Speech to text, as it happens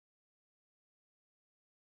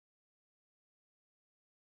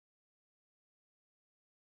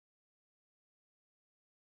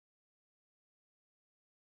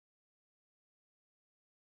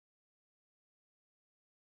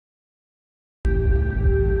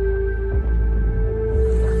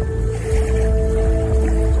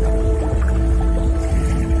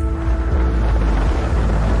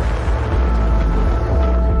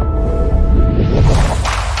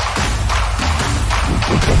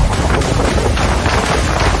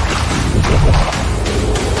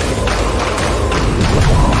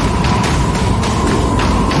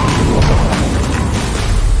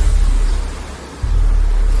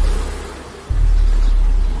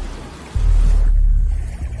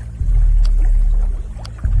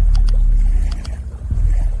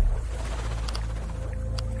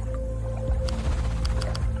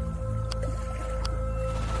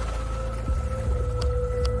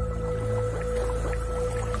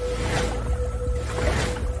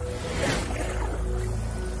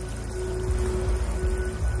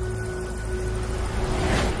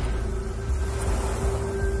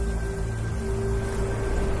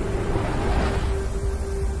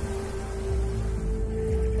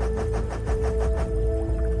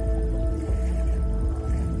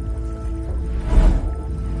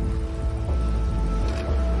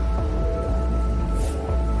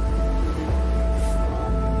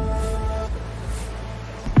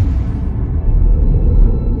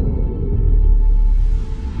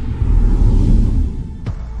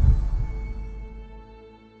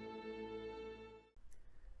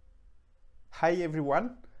Hi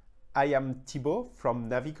everyone, I am Thibaut from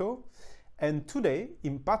Navico, and today,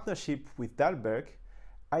 in partnership with DAHLBERG,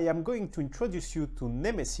 I am going to introduce you to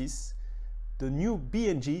Nemesis, the new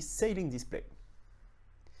BNG sailing display.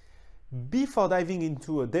 Before diving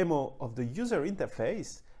into a demo of the user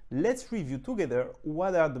interface, let's review together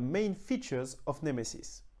what are the main features of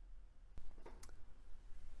Nemesis.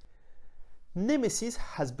 Nemesis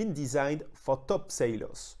has been designed for top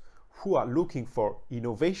sailors who are looking for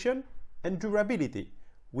innovation and durability,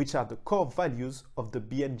 which are the core values of the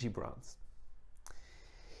BNG brands.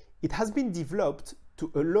 It has been developed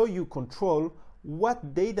to allow you control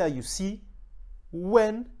what data you see,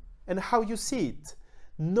 when and how you see it,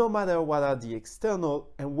 no matter what are the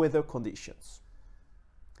external and weather conditions.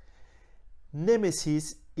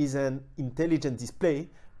 Nemesis is an intelligent display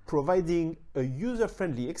providing a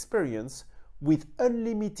user-friendly experience with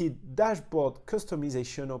unlimited dashboard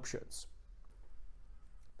customization options.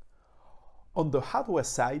 On the hardware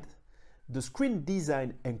side, the screen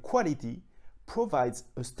design and quality provides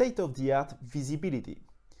a state-of-the-art visibility,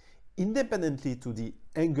 independently to the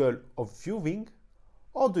angle of viewing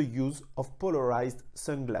or the use of polarized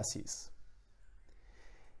sunglasses.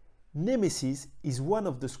 Nemesis is one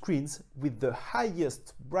of the screens with the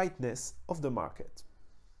highest brightness of the market.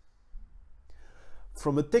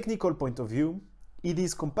 From a technical point of view, it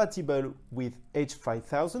is compatible with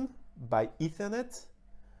H5000 by Ethernet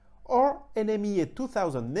or NMEA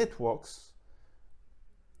 2000 networks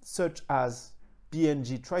such as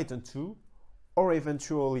BNG Triton 2 or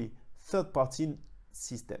eventually third-party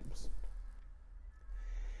systems.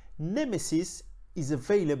 Nemesis is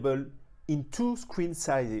available in two screen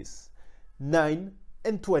sizes, 9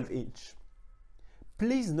 and 12 inch.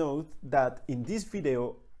 Please note that in this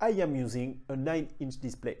video I am using a 9-inch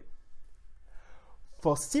display.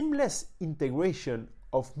 For seamless integration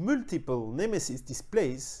of multiple Nemesis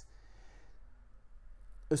displays,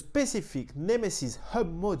 a specific Nemesis hub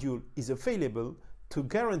module is available to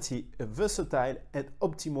guarantee a versatile and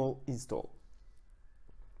optimal install.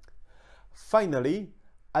 Finally,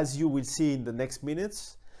 as you will see in the next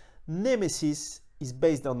minutes, Nemesis is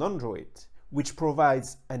based on Android, which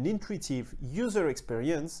provides an intuitive user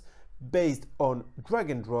experience based on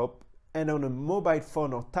drag and drop and on a mobile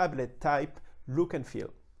phone or tablet type look and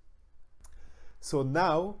feel. So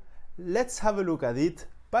now, let's have a look at it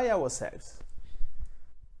by ourselves.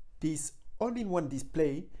 This all-in-one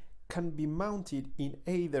display can be mounted in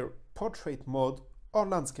either portrait mode or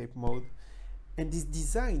landscape mode and is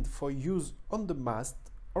designed for use on the mast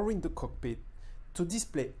or in the cockpit to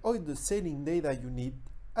display all the sailing data you need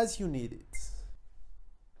as you need it.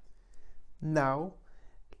 Now,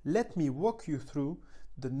 let me walk you through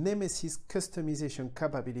the Nemesis customization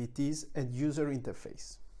capabilities and user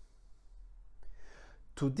interface.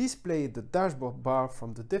 To display the dashboard bar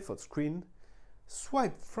from the default screen,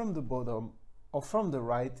 swipe from the bottom or from the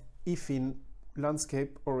right if in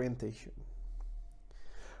landscape orientation.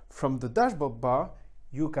 From the dashboard bar,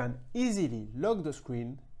 you can easily lock the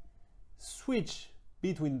screen, switch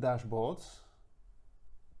between dashboards,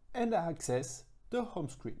 and access the home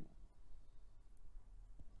screen.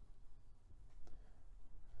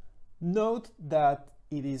 Note that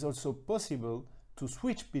it is also possible to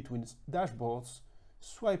switch between dashboards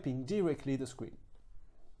swiping directly the screen.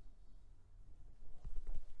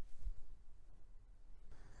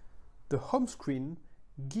 The home screen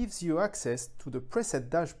gives you access to the preset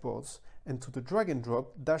dashboards and to the drag and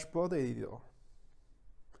drop dashboard editor.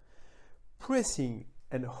 Pressing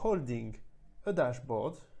and holding a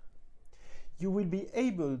dashboard, you will be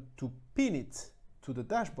able to pin it to the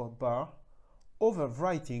dashboard bar,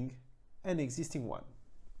 overwriting an existing one.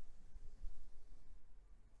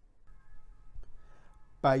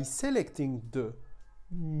 By selecting the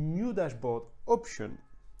New Dashboard option,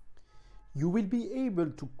 you will be able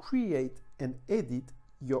to create and edit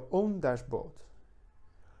your own dashboard.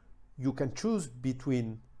 You can choose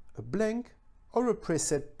between a blank or a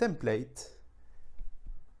preset template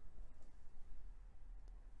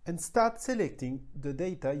and start selecting the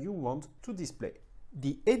data you want to display.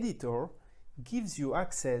 The editor gives you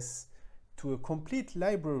access to a complete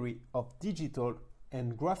library of digital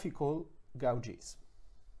and graphical gauges.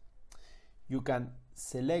 You can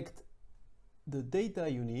select the data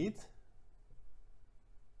you need,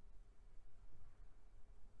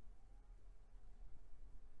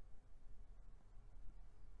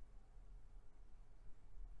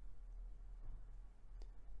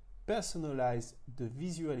 personalize the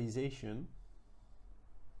visualization,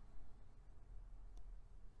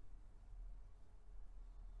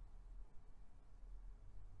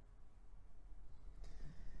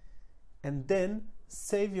 and then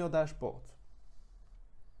save your dashboard.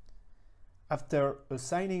 After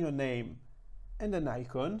assigning a name and an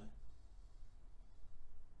icon,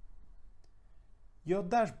 your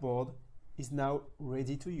dashboard is now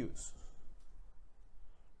ready to use.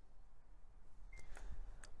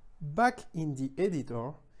 Back in the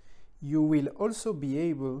editor, you will also be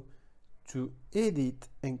able to edit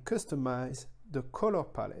and customize the color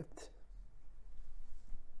palette.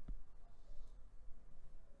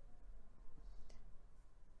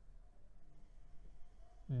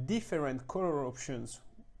 Different color options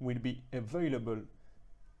will be available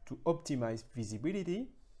to optimize visibility.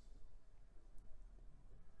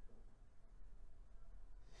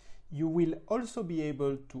 You will also be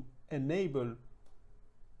able to enable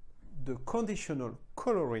the conditional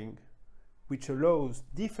coloring, which allows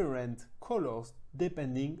different colors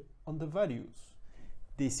depending on the values.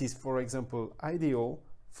 This is, for example, ideal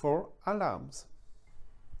for alarms.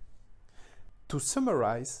 To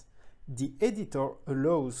summarize, the editor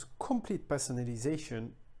allows complete personalization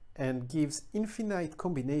and gives infinite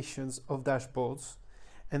combinations of dashboards,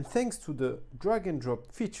 and thanks to the drag and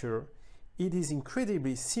drop feature, it is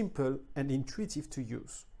incredibly simple and intuitive to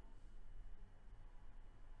use.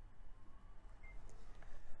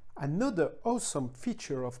 Another awesome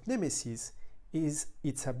feature of Nemesis is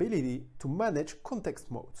its ability to manage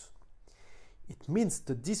context modes. It means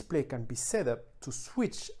the display can be set up to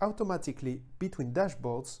switch automatically between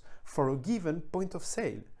dashboards for a given point of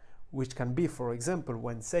sail, which can be, for example,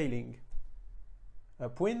 when sailing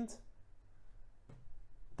upwind,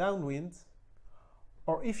 downwind,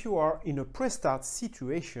 or if you are in a pre-start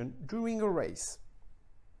situation during a race.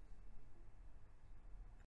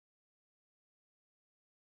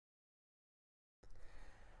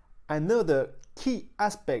 Another key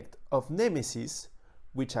aspect of Nemesis,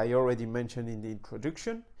 which I already mentioned in the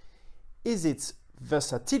introduction, is its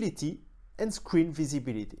versatility and screen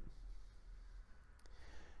visibility.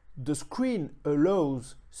 The screen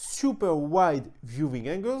allows super wide viewing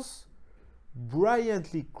angles,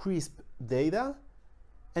 brilliantly crisp data,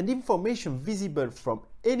 and information visible from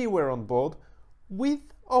anywhere on board with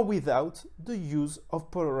or without the use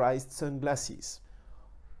of polarized sunglasses.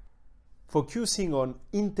 Focusing on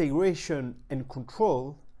integration and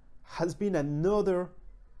control has been another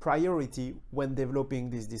priority when developing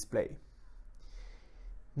this display.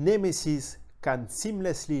 Nemesis can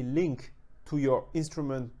seamlessly link to your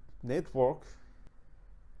instrument network,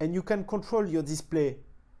 and you can control your display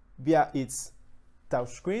via its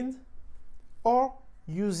touchscreen or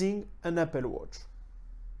using an Apple Watch.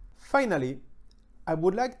 Finally, I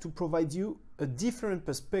would like to provide you a different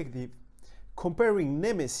perspective comparing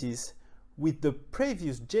Nemesis with the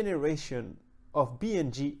previous generation of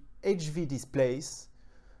B&G HV displays,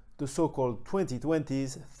 the so-called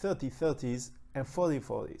 2020s, 3030s, and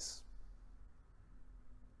 4040s.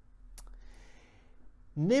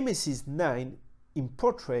 Nemesis 9 in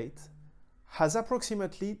portrait has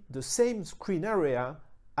approximately the same screen area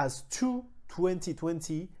as two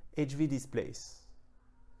 2020 HV displays.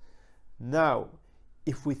 Now,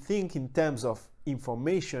 if we think in terms of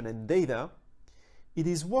information and data, it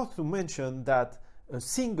is worth to mention that a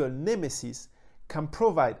single Nemesis can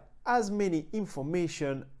provide as many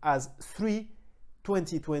information as three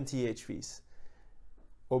 2020 HVs.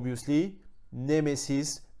 Obviously,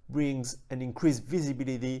 Nemesis brings an increased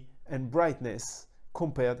visibility and brightness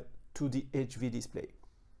compared to the HV display.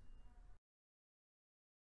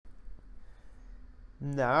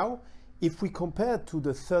 Now, if we compare to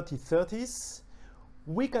the 3030s,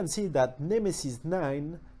 we can see that Nemesis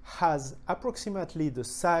 9 has approximately the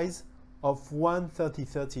size of one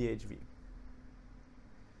 3030 HV.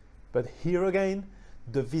 But here again,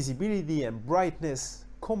 the visibility and brightness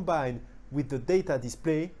combined with the data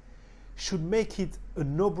display should make it a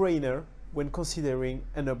no-brainer when considering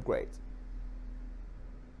an upgrade.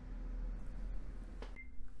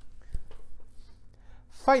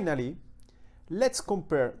 Finally, let's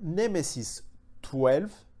compare Nemesis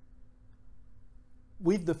 12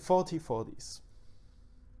 with the 4040s.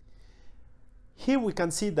 Here we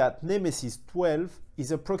can see that Nemesis 12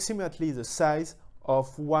 is approximately the size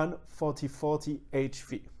of one 4040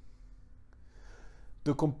 HV.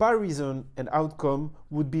 The comparison and outcome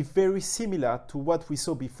would be very similar to what we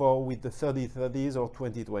saw before with the 3030s or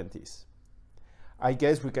 2020s. I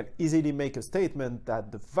guess we can easily make a statement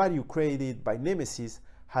that the value created by Nemesis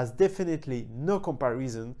has definitely no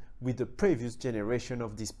comparison with the previous generation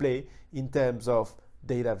of display in terms of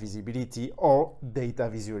data visibility or data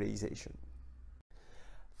visualization.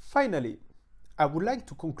 Finally, I would like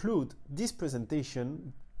to conclude this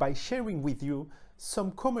presentation by sharing with you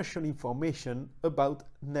some commercial information about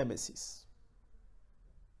Nemesis.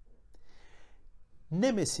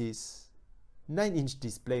 Nemesis 9-inch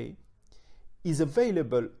display is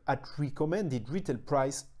available at recommended retail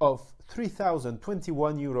price of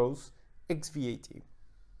 €3,021 ex VAT.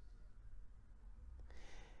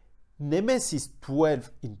 Nemesis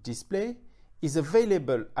 12-inch display is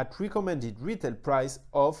available at recommended retail price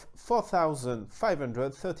of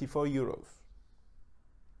 €4,534.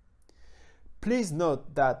 Please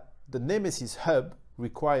note that the Nemesis hub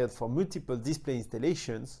required for multiple display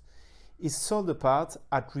installations is sold apart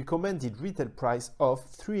at recommended retail price of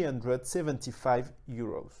 €375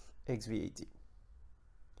 ex VAT.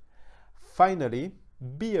 Finally,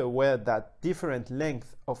 be aware that different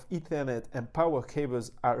lengths of Ethernet and power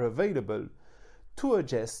cables are available to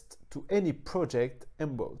adjust to any project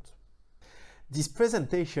and boat. This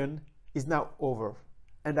presentation is now over,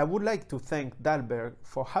 and I would like to thank DAHLBERG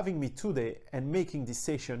for having me today and making this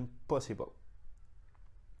session possible.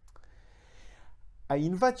 I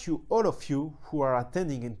invite you, all of you who are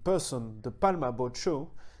attending in person the Palma Boat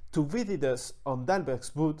Show, to visit us on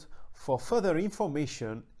DAHLBERG's booth for further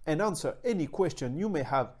information and answer any question you may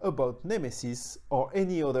have about Nemesis or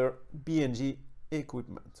any other B&G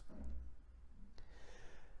equipment.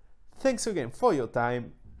 Thanks again for your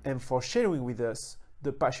time and for sharing with us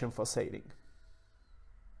the passion for sailing.